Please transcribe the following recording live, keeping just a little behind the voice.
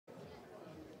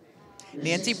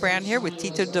Nancy Brown here with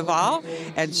Tito Duval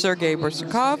and Sergey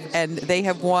Borsakov, and they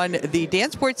have won the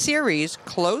DanceSport Series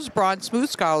Close Bronze Smooth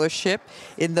Scholarship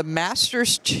in the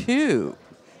Masters 2.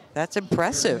 That's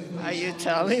impressive. Are you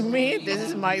telling me? This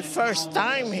is my first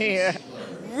time here.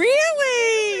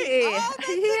 Really? Oh,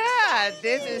 yeah,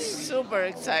 this is super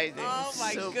exciting. Oh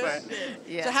my goodness.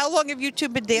 Yeah. So how long have you two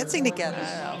been dancing together?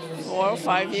 4 or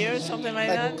 5 years, something like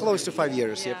that. Close to 5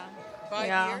 years, yep. 5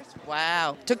 years?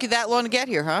 Wow. Took you that long to get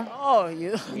here, huh? Oh,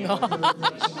 you know.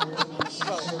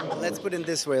 Well, let's put it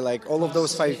this way, like all of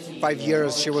those five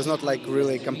years, she was not like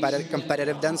really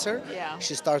competitive dancer. Yeah.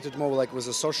 She started more like with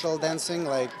a social dancing,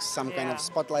 like some kind Yeah. of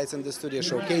spotlights in the studio,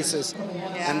 showcases.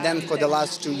 And then for the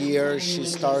last 2 years, she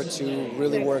started to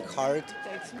really work hard.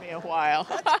 Takes me a while.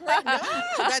 No,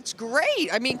 that's great.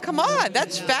 I mean, come on.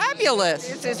 That's fabulous.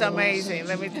 This is amazing,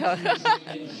 let me tell you.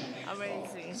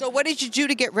 Amazing. So what did you do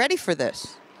to get ready for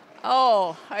this?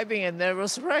 Oh, I've been a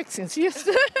nervous wreck since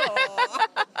yesterday.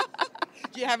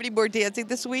 Do you have any more dancing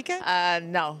this weekend?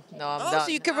 No, I'm Oh, done. so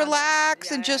you can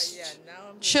relax and just now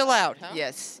I'm chill out, huh?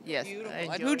 Yes. Beautiful.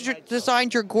 And Enjoy who my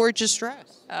designed your gorgeous dress?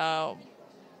 job.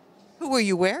 Who were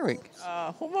you wearing?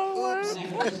 Who am I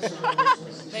wearing?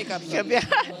 Makeup.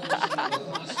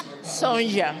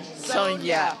 Sonia.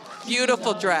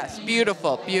 Beautiful dress.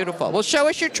 Beautiful, beautiful. Well, show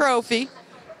us your trophy.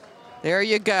 There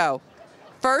you go.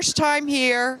 First time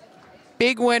here,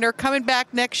 big winner, coming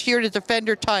back next year to defend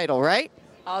her title, right?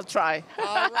 I'll try.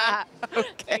 All right.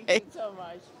 Okay. Thank you so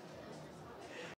much.